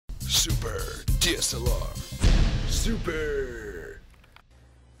Super DSLR. Super.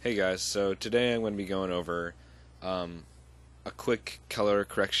 Hey guys, so today I'm going to be going over a quick color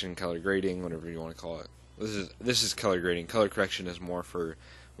correction, color grading, whatever you want to call it. This is color grading. Color correction is more for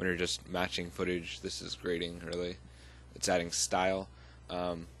when you're just matching footage. This is grading, really. It's adding style.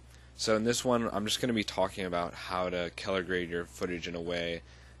 So in this one, I'm just going to be talking about how to color grade your footage in a way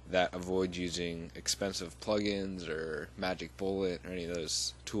that avoids using expensive plugins or Magic Bullet or any of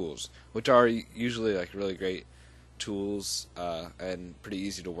those tools, which are usually like really great tools and pretty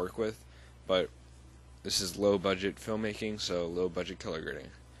easy to work with, but this is low budget filmmaking, so low budget color grading.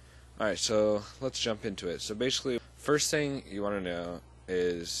 Alright, so let's jump into it. So basically, first thing you want to know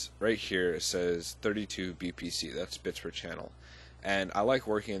is right here it says 32 BPC, that's bits per channel. And I like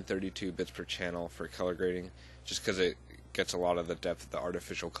working in 32 bits per channel for color grading just because it gets a lot of the depth of the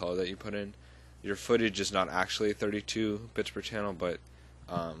artificial color that you put in. Your footage is not actually 32 bits per channel, but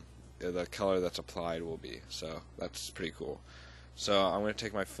the color that's applied will be, so that's pretty cool. So I'm going to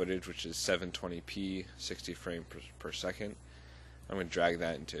take my footage, which is 720p 60 frames per second. I'm going to drag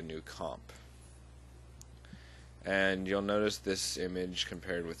that into a new comp, and you'll notice this image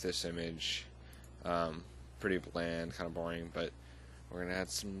compared with this image, pretty bland, kind of boring, but we're going to add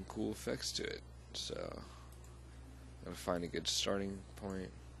some cool effects to it. So I'm going to find a good starting point.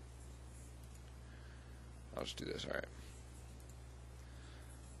 I'll just do this. Alright.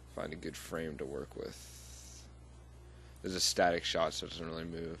 Find a good frame to work with. There's a static shot, so it doesn't really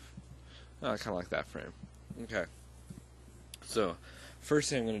move. Oh, I kind of like that frame. Okay. So,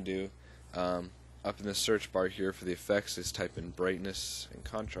 first thing I'm going to do, up in the search bar here for the effects, is type in brightness and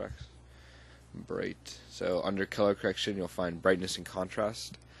contrast. Bright. So, under color correction, you'll find brightness and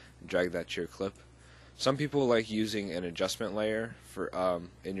contrast. And drag that to your clip. Some people like using an adjustment layer for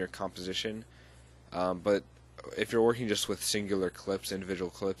in your composition, but if you're working just with singular clips,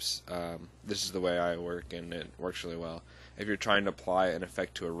 individual clips, this is the way I work, and it works really well. If you're trying to apply an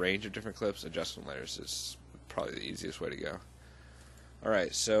effect to a range of different clips, adjustment layers is probably the easiest way to go.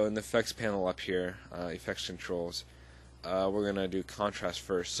 Alright, so in the effects panel up here, effects controls, we're going to do contrast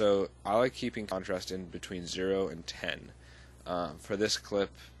first. So I like keeping contrast in between 0 and 10. For this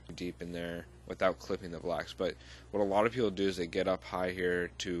clip, deep in there without clipping the blacks, but what a lot of people do is they get up high here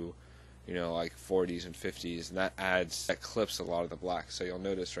to, you know, like 40s and 50s, and that clips a lot of the black. So you'll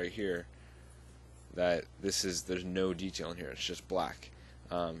notice right here that there's no detail in here, it's just black.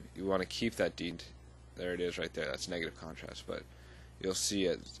 You want to keep that detail. There it is right there, that's negative contrast, but you'll see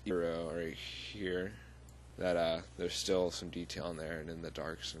at 0 right here that there's still some detail in there and in the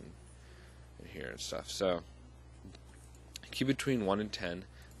darks and here and stuff. So keep between 1 and 10.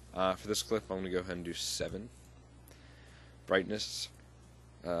 For this clip, I'm going to go ahead and do 7. Brightness,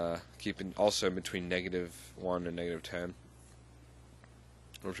 keep it also between -1 and -10.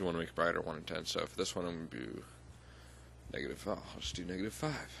 Or if you want to make it brighter, 1 and 10. So for this one, I'm going to do I'll just do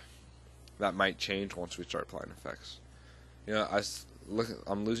 -5. That might change once we start applying effects. You know,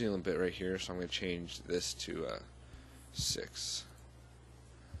 I'm losing a little bit right here, so I'm going to change this to 6.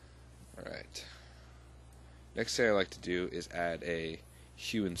 Alright. Next thing I like to do is add a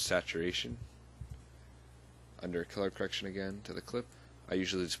hue and saturation under color correction again to the clip. I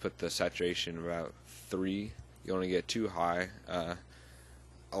usually just put the saturation about 3. You don't want to get too high. A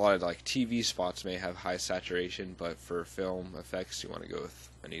lot of like TV spots may have high saturation, but for film effects you want to go with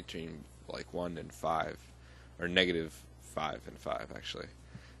between like 1 and 5, or -5 and 5 actually.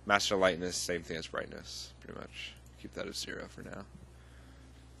 Master lightness, same thing as brightness, pretty much. Keep that at 0 for now.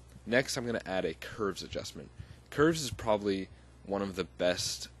 Next I'm going to add a curves adjustment. Curves is probably one of the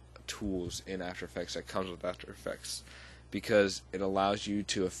best tools in After Effects that comes with After Effects, because it allows you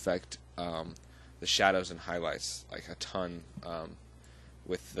to affect the shadows and highlights like a ton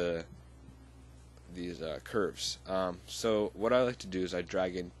with these curves. So what I like to do is I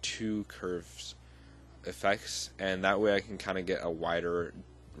drag in 2 curves effects, and that way I can kind of get a wider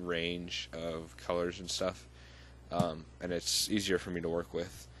range of colors and stuff, and it's easier for me to work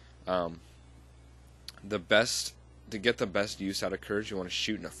with. To get the best use out of curves, you want to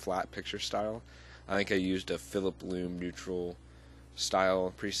shoot in a flat picture style. I think I used a Philip Loom neutral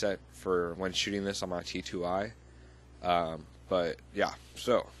style preset for when shooting this on my T2i. But yeah,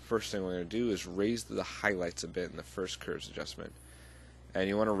 so first thing we're going to do is raise the highlights a bit in the first curves adjustment. And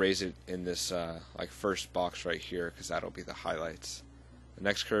you want to raise it in this like first box right here, because that'll be the highlights. The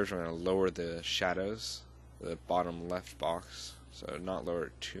next curves, we're going to lower the shadows, the bottom left box, so not lower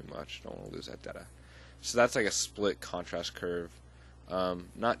it too much, don't want to lose that data. So that's like a split contrast curve.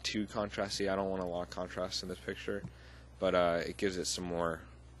 Not too contrasty, I don't want a lot of contrast in this picture, but it gives it some more,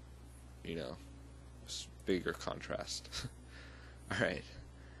 you know, bigger contrast. Alright,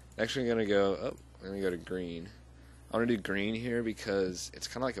 Next we're gonna go. I'm gonna go to green. I want to do green here because it's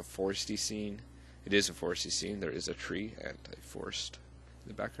kind of like a foresty scene. It is a foresty scene. There is a tree and a forest in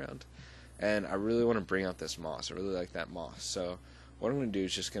the background, and I really want to bring out this moss. I really like that moss. So what I'm going to do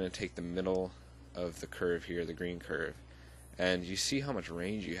is just going to take the middle of the curve here, the green curve, and you see how much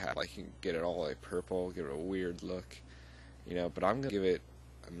range you have. Like you can get it all like purple, give it a weird look, you know. But I'm going to give it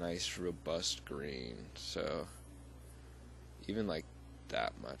a nice robust green. So even like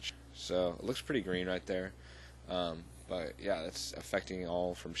that much. So it looks pretty green right there. But yeah, that's affecting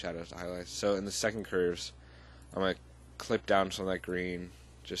all from shadows to highlights. So in the second curves, I'm going to clip down some of that green,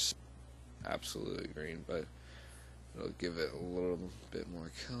 just absolutely green, but it'll give it a little bit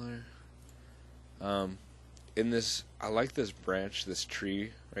more color. In this, I like this branch, this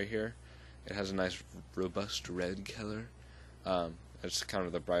tree right here. It has a nice robust red color. It's kind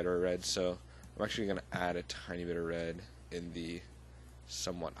of the brighter red, so I'm actually going to add a tiny bit of red in the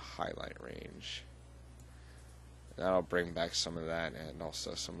somewhat highlight range. That'll bring back some of that and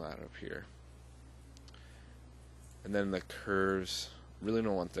also some of that up here. And then the curves, really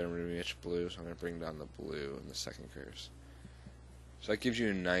don't want them to be much blue, so I'm going to bring down the blue in the second curves. So that gives you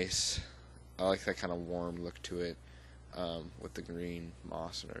a nice, I like that kind of warm look to it, with the green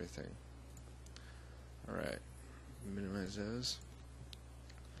moss and everything. Alright, minimize those.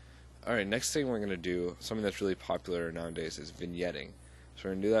 Alright, next thing we're going to do, something that's really popular nowadays, is vignetting. So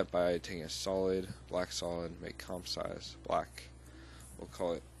we're going to do that by taking a solid, black solid, make comp size black. We'll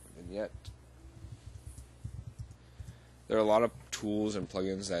call it vignette. There are a lot of tools and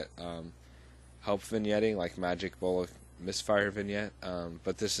plugins that help vignetting, like Magic Bullet Misfire Vignette,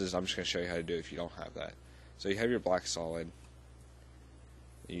 but this is, I'm just going to show you how to do it if you don't have that. So you have your black solid,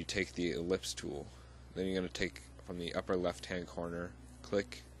 and you take the ellipse tool, then you're going to take from the upper left hand corner,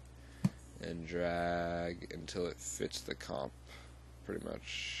 click, and drag until it fits the comp, pretty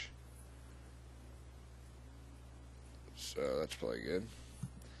much. So that's probably good.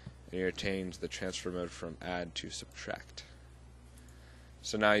 And you change the transfer mode from add to subtract.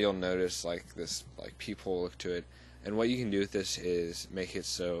 So now you'll notice like this like peephole look to it, and what you can do with this is make it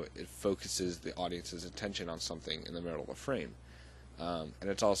so it focuses the audience's attention on something in the middle of a frame, and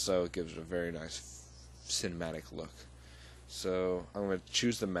it also gives a very nice cinematic look. So I'm going to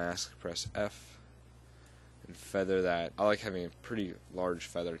choose the mask, press F, and feather that. I like having a pretty large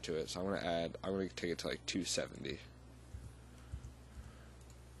feather to it, so I'm going to take it to like 270.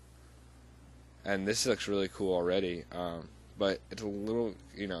 And this looks really cool already, but it's a little,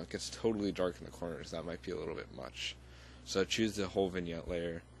 you know, it gets totally dark in the corners. That might be a little bit much. So choose the whole vignette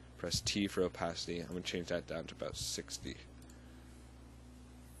layer, press T for opacity. I'm going to change that down to about 60.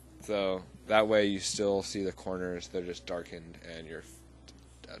 So that way you still see the corners, they're just darkened, and your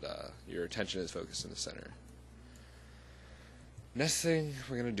attention is focused in the center. Next thing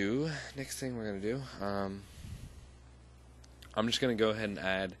we're going to do, I'm just going to go ahead and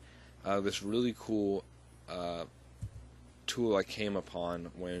add this really cool tool I came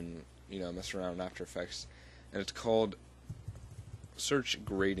upon when messing around in After Effects, and it's called Search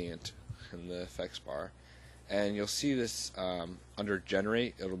Gradient in the effects bar, and you'll see this under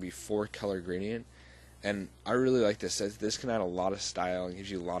Generate. It'll be 4-color gradient, and I really like this. This can add a lot of style and gives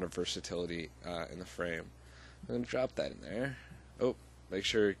you a lot of versatility in the frame. I'm going to drop that in there. Oh, make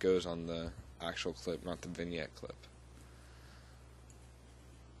sure it goes on the actual clip, not the vignette clip.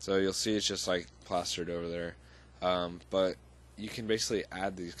 So you'll see it's just like plastered over there, but you can basically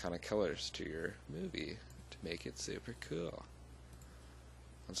add these kind of colors to your movie to make it super cool.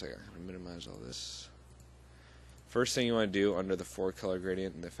 One second, I'm going to minimize all this. First thing you want to do under the 4-color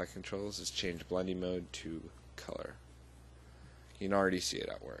gradient in the effect controls is change blending mode to color. You can already see it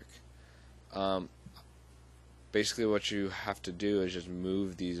at work. Basically what you have to do is just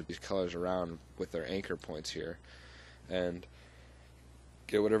move these colors around with their anchor points here, and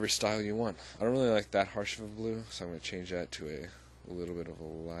get whatever style you want. I don't really like that harsh of a blue, so I'm going to change that to a little bit of a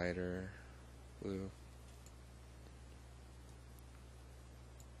lighter blue.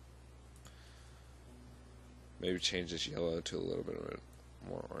 Maybe change this yellow to a little bit of a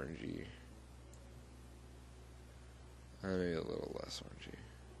more orangey. Maybe a little less orangey.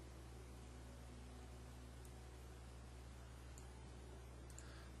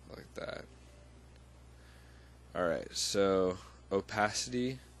 Like that. Alright, so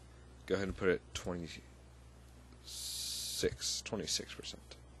opacity, go ahead and put it 26%.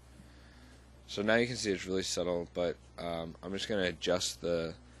 So now you can see it's really subtle, but I'm just going to adjust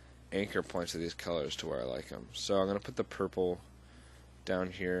the anchor points of these colors to where I like them. So I'm going to put the purple down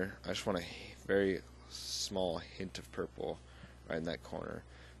here. I just want a very small hint of purple right in that corner.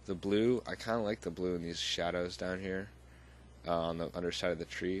 The blue, I kind of like the blue in these shadows down here. on the underside of the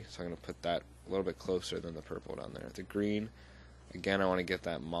tree, so I'm going to put that a little bit closer than the purple down there. The green, again, I want to get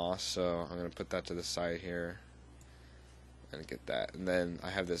that moss, so I'm going to put that to the side here and get that. And then I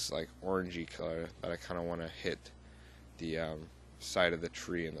have this like orangey color that I kind of want to hit the side of the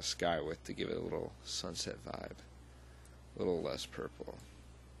tree and the sky with to give it a little sunset vibe, a little less purple,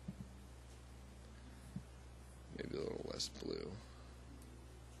 maybe a little less blue.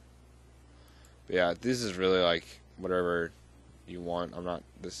 But yeah, this is really like whatever you want. You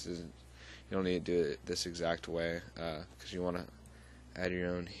don't need to do it this exact way, because you want to add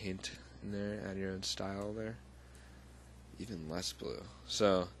your own hint in there, add your own style there. Even less blue.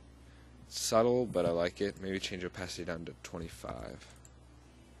 So, it's subtle, but I like it. Maybe change opacity down to 25.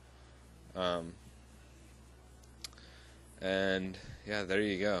 And yeah, there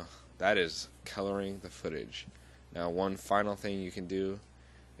you go. That is coloring the footage. Now, one final thing you can do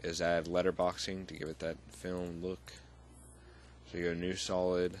is add letterboxing to give it that film look. So you go new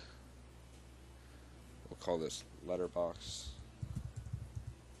solid. We'll call this letterbox.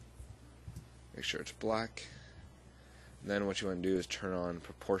 Make sure it's black. Then what you want to do is turn on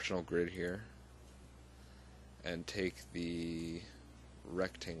proportional grid here and take the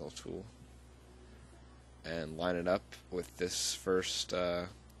rectangle tool and line it up with this first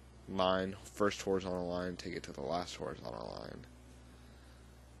first horizontal line, take it to the last horizontal line.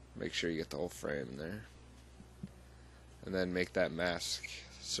 Make sure you get the whole frame in there. And then make that mask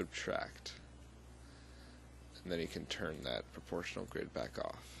subtract. And then you can turn that proportional grid back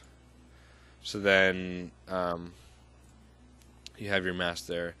off. So then you have your mask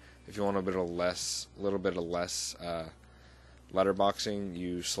there. If you want a little bit of less letterboxing,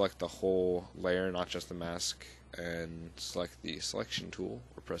 you select the whole layer, not just the mask, and select the selection tool,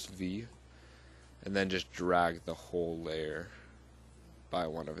 or press V, and then just drag the whole layer by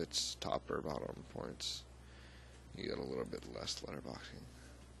one of its top or bottom points. You get a little bit less letterboxing.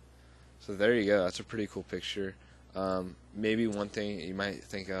 So there you go. That's a pretty cool picture. Maybe one thing you might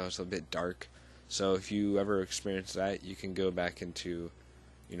think, oh, it's a bit dark. So if you ever experience that, you can go back into,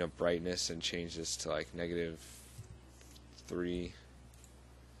 brightness and change this to like -3,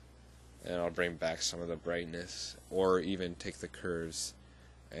 and I'll bring back some of the brightness, or even take the curves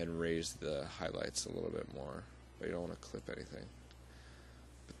and raise the highlights a little bit more, but you don't want to clip anything.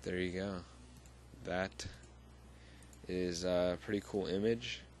 But there you go. That is a pretty cool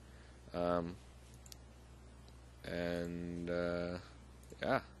image, yeah.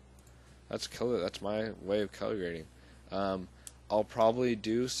 That's my way of color grading. I'll probably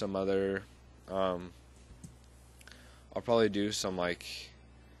do some other,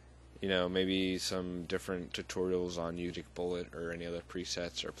 maybe some different tutorials on Music Bullet or any other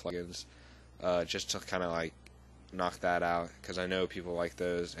presets or plugins, just to kind of like knock that out, because I know people like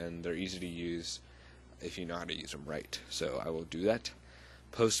those and they're easy to use if you know how to use them right. So I will do that.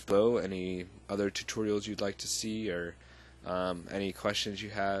 Post below any other tutorials you'd like to see, or any questions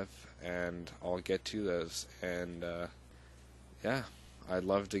you have, and I'll get to those. And yeah, I'd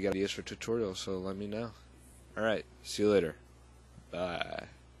love to get ideas for tutorials, so let me know. Alright, see you later. Bye.